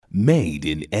Made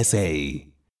in SA.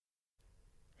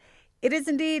 It is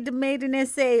indeed Made in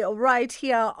SA right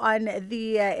here on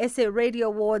the SA Radio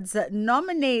Awards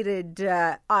nominated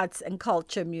arts and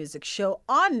culture music show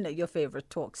on your favorite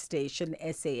talk station,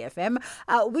 SAFM.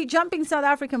 We're jumping South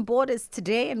African borders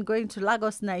today and going to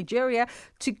Lagos, Nigeria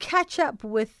to catch up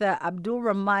with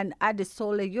ABDULRAHMAN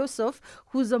ADESOLA YUSUF,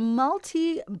 who's a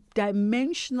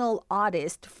multi-dimensional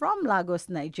artist from Lagos,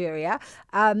 Nigeria.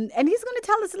 And he's going to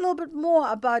tell us a little bit more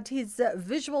about his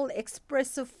visual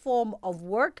expressive form of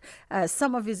work,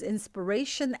 some of his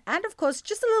inspiration, and of course,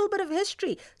 just a little bit of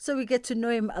history so we get to know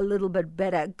him a little bit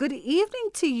better. Good evening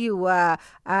to you,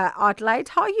 Artlight.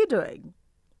 How are you doing?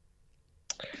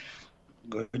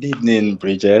 Good evening,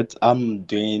 Bridget. I'm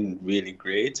doing really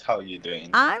great. How are you doing?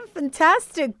 I'm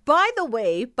fantastic. By the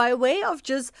way, by way of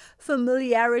just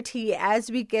familiarity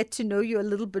as we get to know you a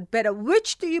little bit better,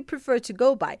 which do you prefer to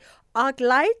go by,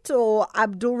 Artlight or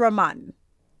ABDULRAHMAN?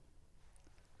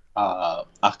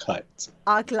 Arclight.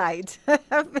 Arclight.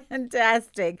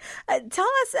 Fantastic.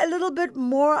 Tell us a little bit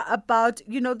more about,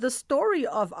 the story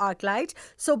of Arclight.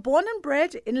 So born and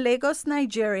bred in Lagos,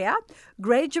 Nigeria,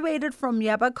 graduated from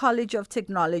Yaba College of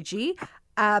Technology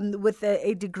with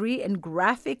a degree in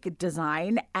graphic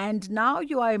design, and now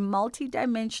you are a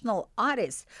multidimensional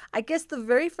artist. I guess the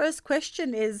very first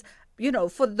question is,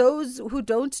 for those who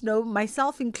don't know,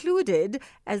 myself included,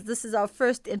 as this is our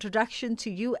first introduction to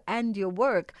you and your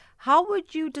work, how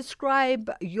would you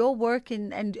describe your work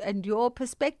and your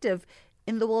perspective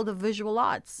in the world of visual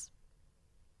arts?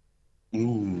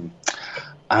 I'm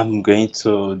going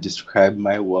to describe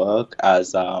my work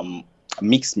as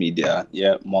mixed media,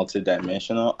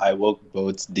 multidimensional. I work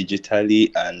both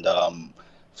digitally and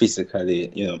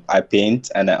physically. I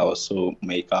paint and I also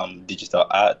make digital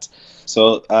art.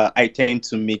 So I tend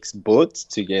to mix both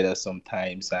together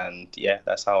sometimes, and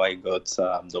that's how I got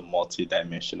the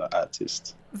multi-dimensional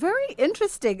artist. Very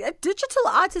interesting. Digital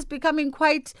art is becoming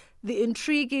quite the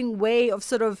intriguing way of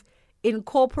sort of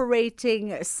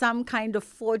incorporating some kind of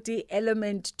 4D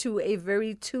element to a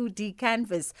very 2D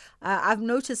canvas. I've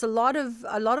noticed a lot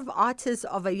of artists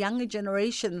of a younger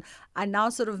generation are now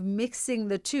sort of mixing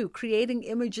the two, creating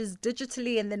images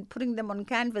digitally and then putting them on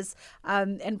canvas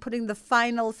and putting the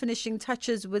final finishing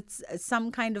touches with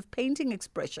some kind of painting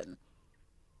expression.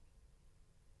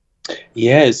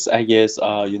 Yes, I guess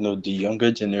the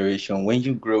younger generation, when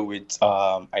you grow with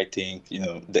I think,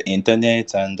 the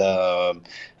internet and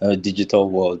digital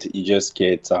world, you just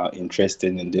get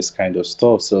interested in this kind of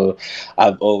stuff. So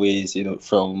I've always,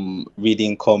 from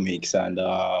reading comics and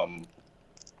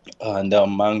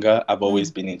manga, I've always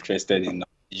been interested in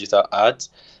digital art.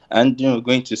 And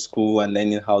going to school and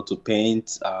learning how to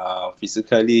paint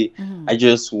physically, I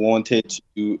just wanted to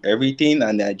do everything,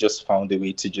 and I just found a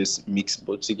way to just mix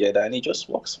both together, and it just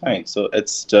works fine. So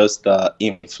it's just the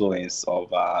influence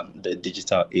of the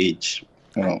digital age,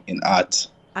 in art.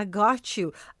 I got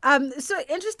you. So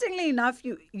interestingly enough,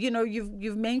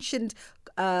 you've mentioned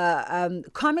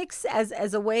comics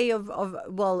as a way of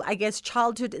well, I guess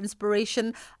childhood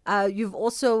inspiration. You've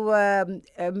also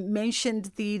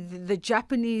mentioned the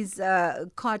Japanese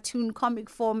cartoon comic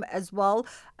form as well,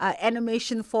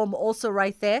 animation form also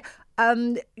right there.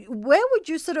 Where would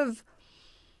you sort of,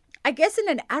 I guess in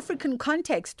an African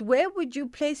context, where would you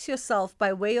place yourself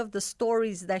by way of the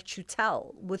stories that you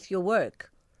tell with your work?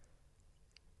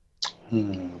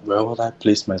 Where would I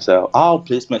place myself? I'll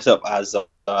place myself as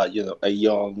a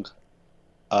young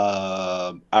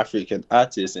African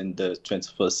artist in the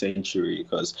 21st century,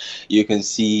 because you can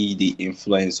see the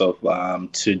influence of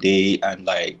today and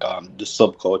the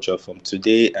subculture from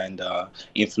today and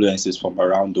influences from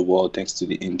around the world thanks to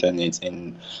the internet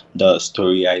in the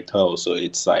story I tell. So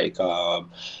it's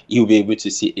you'll be able to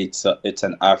see it's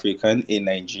an African in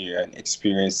Nigeria and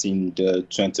experiencing the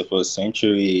 21st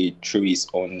century through his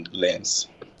own lens.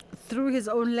 Through his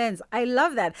own lens. I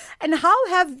love that. And how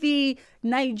have the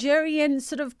Nigerian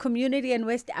sort of community and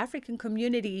West African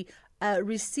community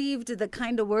received the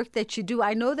kind of work that you do?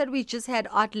 I know that we just had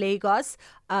Art Lagos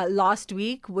last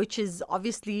week, which is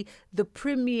obviously the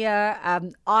premier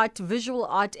visual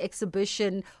art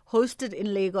exhibition hosted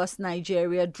in Lagos,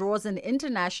 Nigeria, draws an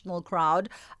international crowd.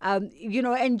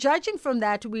 And judging from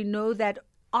that, we know that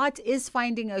art is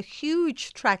finding a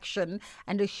huge traction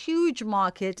and a huge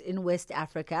market in West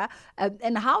Africa.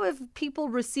 And how have people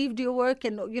received your work?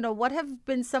 And, what have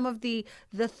been some of the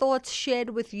thoughts shared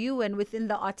with you and within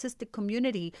the artistic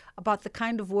community about the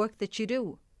kind of work that you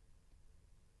do?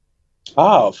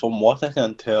 From what I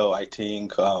can tell, I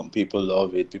think people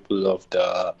love it. People love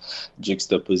the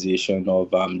juxtaposition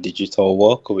of digital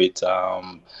work with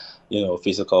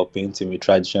physical painting, with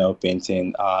traditional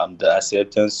painting. The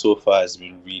acceptance so far has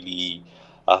been really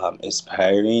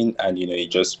inspiring, and it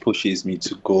just pushes me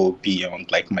to go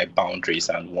beyond like my boundaries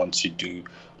and want to do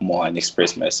more and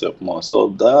express myself more. So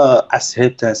the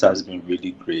acceptance has been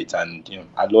really great, and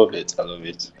I love it. I love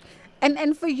it.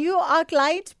 And for you,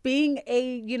 Arclight, being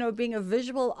a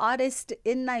visual artist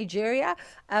in Nigeria,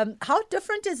 how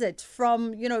different is it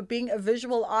from being a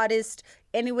visual artist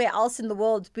anywhere else in the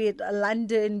world, be it a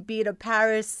London, be it a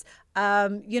Paris?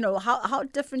 How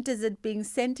different is it being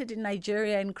centered in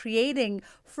Nigeria and creating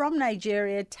from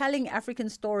Nigeria, telling African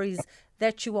stories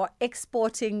that you are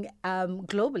exporting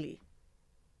globally?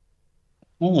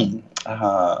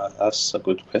 That's a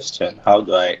good question. How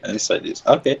do I answer this?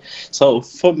 Okay, so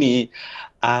for me,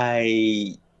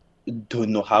 I don't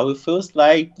know how it feels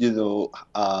like,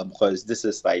 because this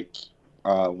is like,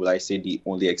 will I say the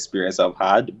only experience I've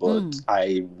had, but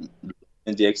Mm,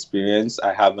 in the experience,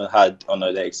 I haven't had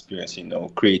another experience,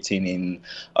 creating in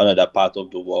another part of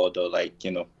the world or like,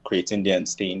 creating there and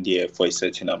staying there for a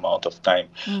certain amount of time.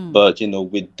 mm, But,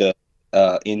 with the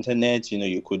internet,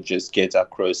 you could just get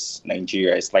across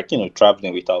Nigeria. It's like,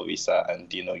 traveling without visa,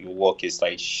 and, your work is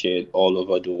like shared all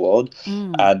over the world.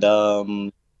 mm,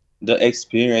 And the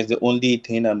experience, the only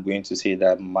thing I'm going to say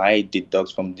that might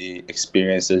deduct from the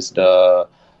experience is the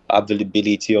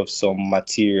availability of some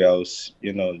materials.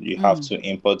 You have mm, to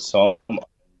import some,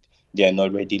 they are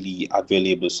not readily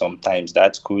available sometimes.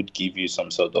 That could give you some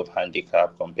sort of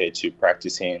handicap compared to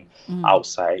practicing mm.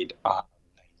 outside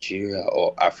Nigeria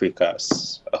or Africa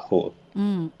as a whole.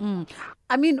 Mm, mm.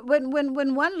 I mean,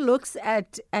 when one looks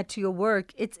at your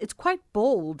work, it's quite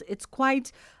bold. It's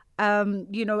quite, and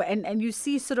you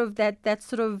see sort of that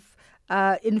sort of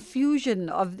infusion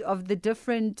of the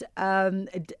different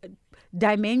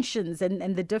dimensions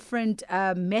and the different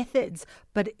methods.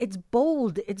 But it's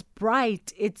bold. It's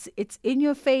bright. It's in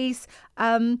your face,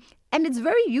 and it's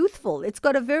very youthful. It's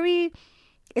got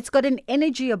an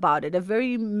energy about it, a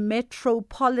very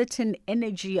metropolitan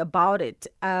energy about it.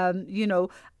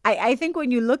 I think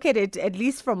when you look at it, at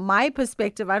least from my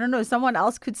perspective, I don't know, someone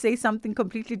else could say something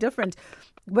completely different.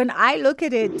 When I look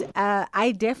at it,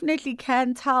 I definitely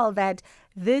can tell that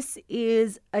this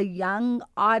is a young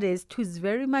artist who's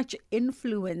very much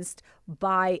influenced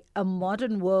by a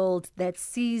modern world that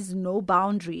sees no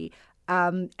boundary,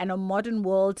 and a modern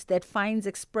world that finds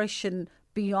expression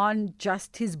beyond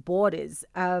just his borders.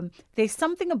 There's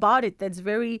something about it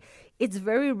it's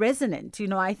very resonant.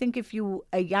 I think if you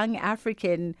a young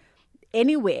African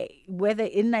anywhere, whether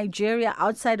in Nigeria,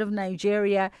 outside of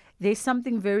Nigeria, there's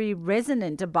something very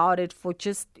resonant about it for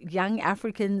just young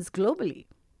Africans globally.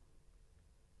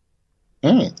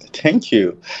 Thank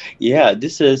you. Yeah,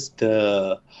 this is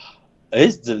the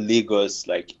Lagos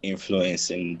like influence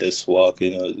in this work.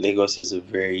 Lagos is a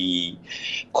very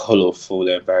colorful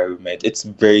environment. It's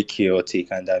very chaotic,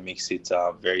 and that makes it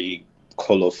very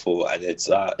colorful, and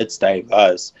it's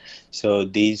diverse. So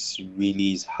this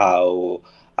really is how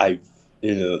I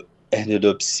you know ended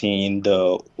up seeing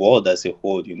the world as a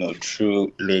whole.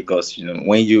 Through Lagos.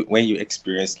 When you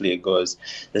experience Lagos,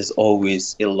 there's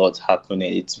always a lot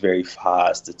happening. It's very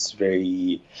fast. It's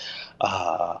very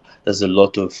there's a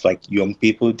lot of like young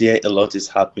people there. A lot is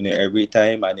happening every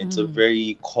time, and it's a Mm,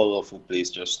 very colorful place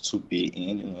just to be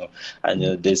in.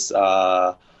 And this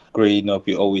growing up,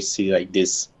 you always see like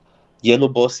this yellow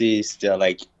buses. They're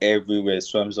like everywhere.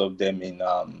 Swarms of them in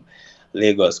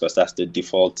Lagos, because that's the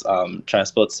default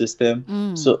transport system.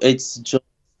 mm, So it's just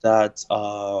that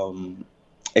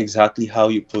exactly how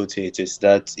you put it is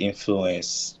that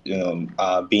influence.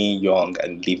 Being young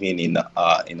and living in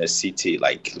a city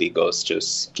like Lagos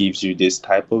just gives you this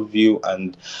type of view,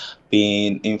 and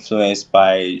being influenced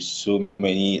by so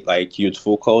many like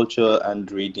youthful culture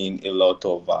and reading a lot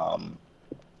of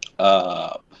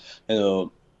uh you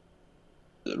know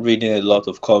reading a lot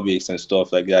of comics and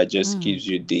stuff like that just mm, gives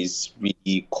you this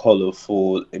really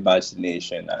colorful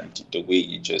imagination and the way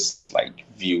you just like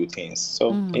view things.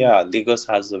 So mm. yeah, Lagos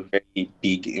has a very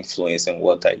big influence in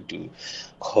what I do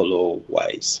color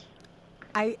wise.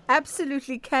 I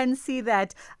absolutely can see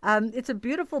that. It's a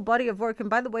beautiful body of work. And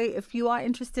by the way, if you are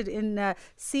interested in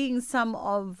seeing some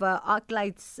of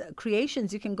Arclight's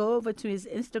creations, you can go over to his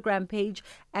Instagram page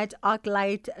at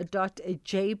arclight.jpg,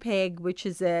 which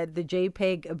is the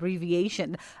JPEG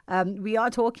abbreviation. We are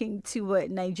talking to a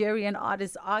Nigerian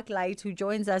artist, Arclight, who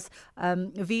joins us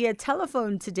via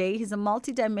telephone today. He's a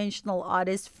multidimensional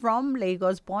artist from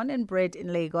Lagos, born and bred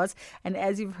in Lagos. And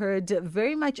as you've heard,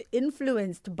 very much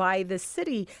influenced by the city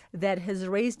city that has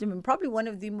raised him in probably one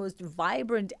of the most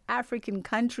vibrant African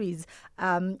countries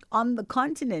on the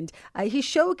continent. He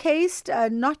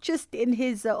showcased not just in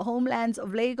his homelands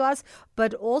of Lagos,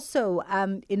 but also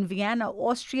in Vienna,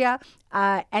 Austria,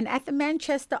 and at the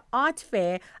Manchester Art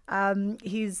Fair.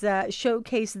 He's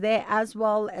showcased there as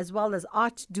well as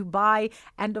Art Dubai,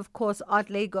 and of course Art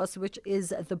Lagos, which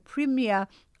is the premier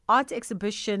art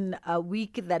exhibition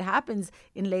week that happens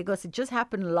in Lagos. It just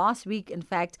happened last week, in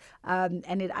fact,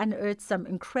 and it unearthed some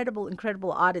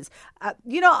incredible artists.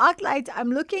 Arclight,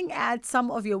 I'm looking at some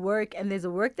of your work, and there's a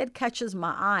work that catches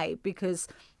my eye because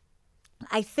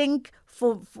I think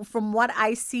from what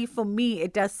I see, for me,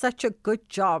 it does such a good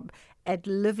job at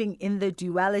living in the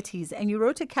dualities. And you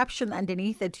wrote a caption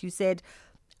underneath it. You said,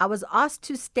 "I was asked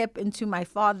to step into my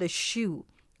father's shoe,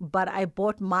 but I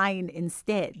bought mine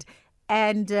instead."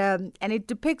 And it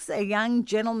depicts a young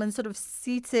gentleman sort of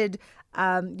seated,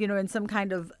 in some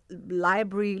kind of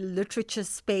library literature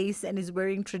space, and is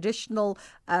wearing traditional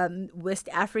West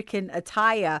African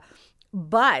attire,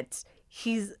 but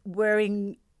he's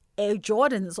wearing Air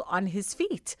Jordans on his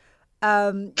feet.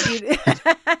 And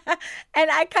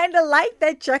I kind of like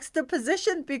that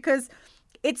juxtaposition because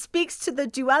it speaks to the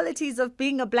dualities of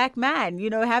being a black man,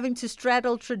 having to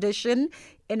straddle tradition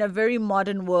in a very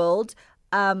modern world,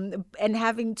 and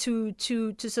having to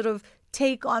sort of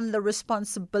take on the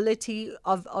responsibility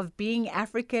of being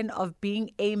African, of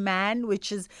being a man,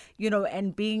 which is,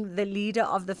 and being the leader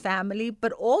of the family,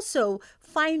 but also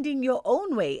finding your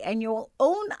own way and your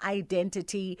own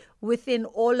identity within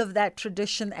all of that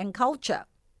tradition and culture.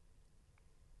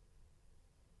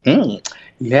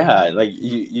 Yeah, like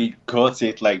you got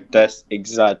it. Like that's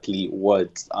exactly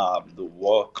what the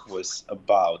work was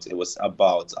about. It was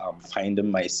about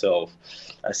finding myself,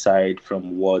 aside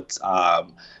from what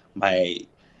my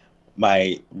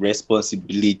my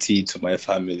responsibility to my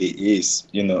family is.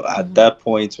 At that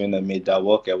point when I made that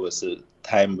work, it was a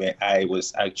time when I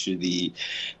was actually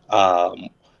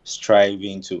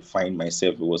striving to find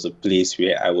myself. It was a place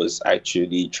where I was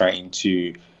actually trying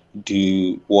to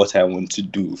do what I want to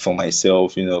do for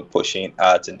myself, pushing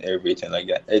art and everything like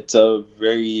that. It's a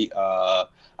very I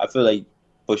feel like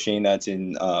pushing art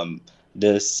in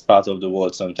this part of the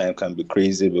world sometimes can be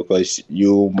crazy because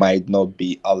you might not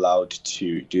be allowed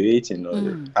to do it,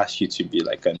 ask you to be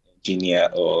like an engineer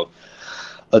or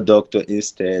a doctor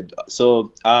instead.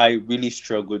 So I really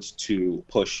struggled to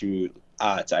pursue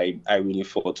art. I really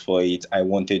fought for it. I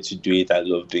wanted to do it. I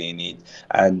love doing it.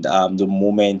 And the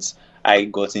moment I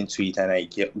got into it and I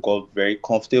got very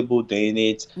comfortable doing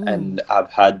it, and I've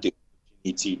had the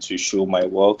opportunity to show my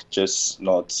work, just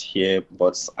not here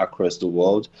but across the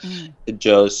world. It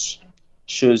just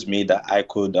shows me that I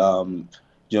could,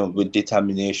 with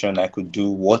determination, I could do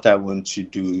what I want to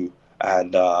do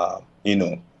and,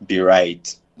 be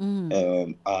right.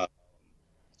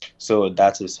 So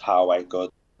that is how I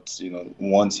got,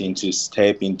 wanting to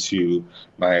step into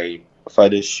my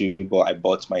father's shoe, but I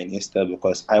bought mine instead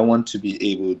because I want to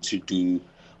be able to do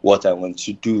what I want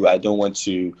to do. I don't want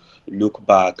to look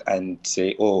back and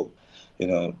say, oh,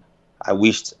 I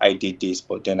wished I did this,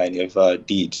 but then I never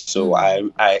did. So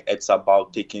it's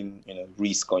about taking,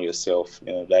 risk on yourself,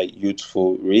 that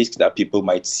youthful risk that people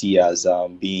might see as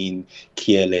being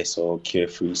careless or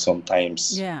carefree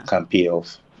sometimes can pay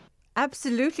off.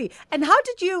 Absolutely. And how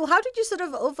did you sort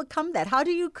of overcome that? How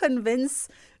do you convince,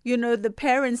 the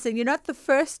parents? And you're not the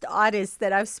first artist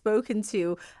that I've spoken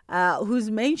to who's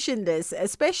mentioned this,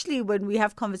 especially when we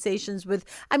have conversations with,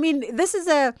 I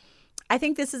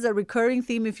think this is a recurring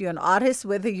theme if you're an artist,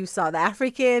 whether you're South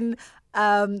African,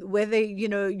 whether, you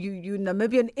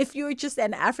Namibian, if you're just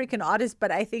an African artist.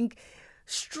 But I think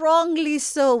strongly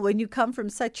so when you come from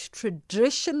such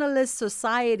traditionalist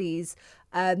societies,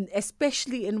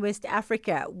 especially in West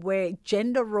Africa, where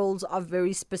gender roles are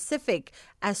very specific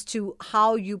as to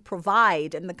how you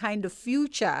provide and the kind of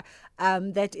future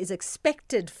that is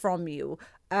expected from you.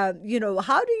 How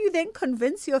do you then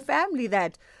convince your family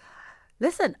that,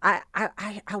 listen, I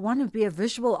want to be a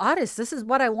visual artist. This is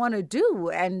what I want to do,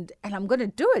 and I'm going to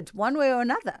do it one way or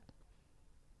another.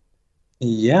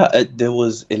 Yeah, there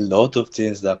was a lot of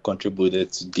things that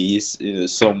contributed to this.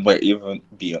 Some were even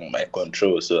beyond my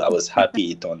control. So I was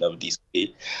happy it turned out this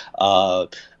way.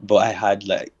 But I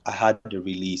had a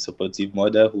really supportive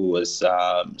mother who was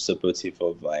supportive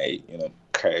of my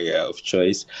career of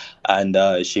choice, and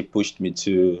she pushed me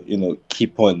to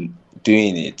keep on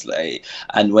doing it.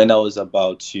 And when I was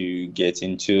about to get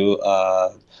into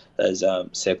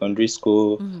secondary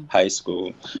school, high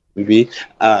school, maybe,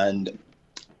 and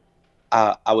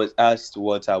I was asked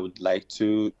what I would like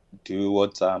to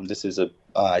do. This is a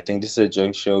I think this is a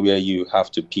juncture where you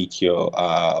have to pick your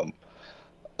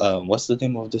what's the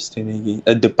name of this thing again?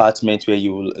 A department where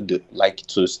you will like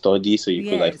to study, so you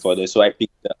could like Yes. further. So I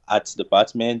picked the arts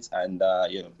department, and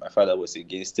my father was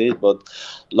against it, but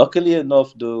luckily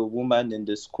enough, the woman in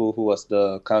the school who was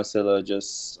the counselor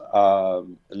just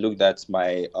looked at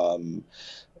my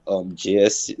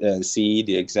GSC,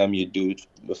 the exam you do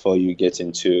before you get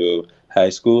into high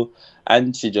school,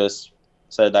 and she just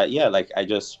said that yeah, like I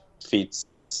just fit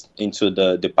into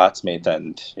the department,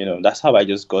 and that's how I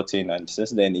just got in. And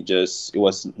since then, it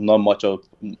was not much of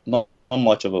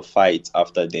a fight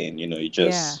after then. Yeah.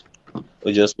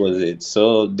 It just was it.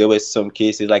 So there were some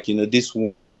cases like this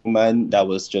woman that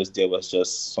was just there was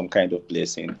just some kind of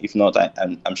blessing. If not,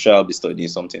 I'm sure I'll be studying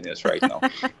something else right now.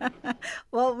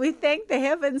 Well, we thank the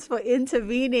heavens for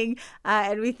intervening,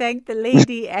 and we thank the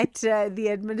lady at the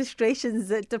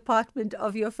administration's department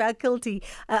of your faculty.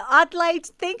 Artlight,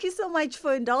 thank you so much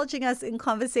for indulging us in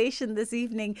conversation this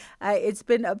evening. It's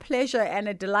been a pleasure and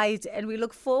a delight, and we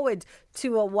look forward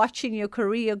to watching your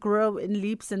career grow in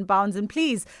leaps and bounds. And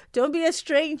please don't be a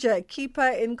stranger. Keep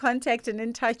in contact and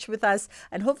in touch with us.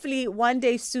 And hopefully one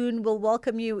day soon we'll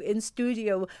welcome you in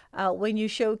studio when you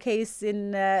showcase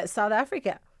in South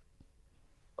Africa.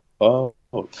 Oh,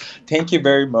 thank you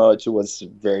very much. It was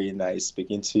very nice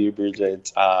speaking to you,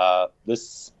 Bridget.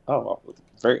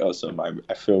 Very awesome.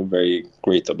 I feel very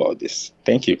great about this.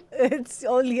 Thank you. It's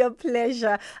only a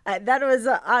pleasure. That was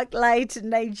an Arclight,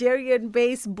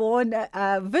 Nigerian-based born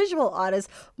visual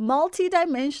artist,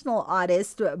 multi-dimensional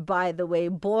artist, by the way,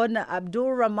 born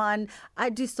ABDULRAHMAN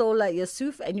ADESOLA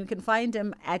YUSUF, and you can find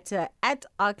him at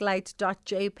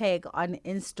arclight.jpg on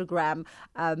Instagram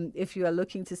if you are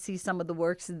looking to see some of the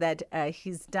works that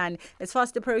he's done. It's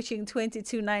fast approaching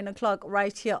 9 o'clock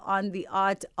right here on The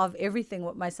Art of Everything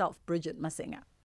with myself, Bridget Masinga.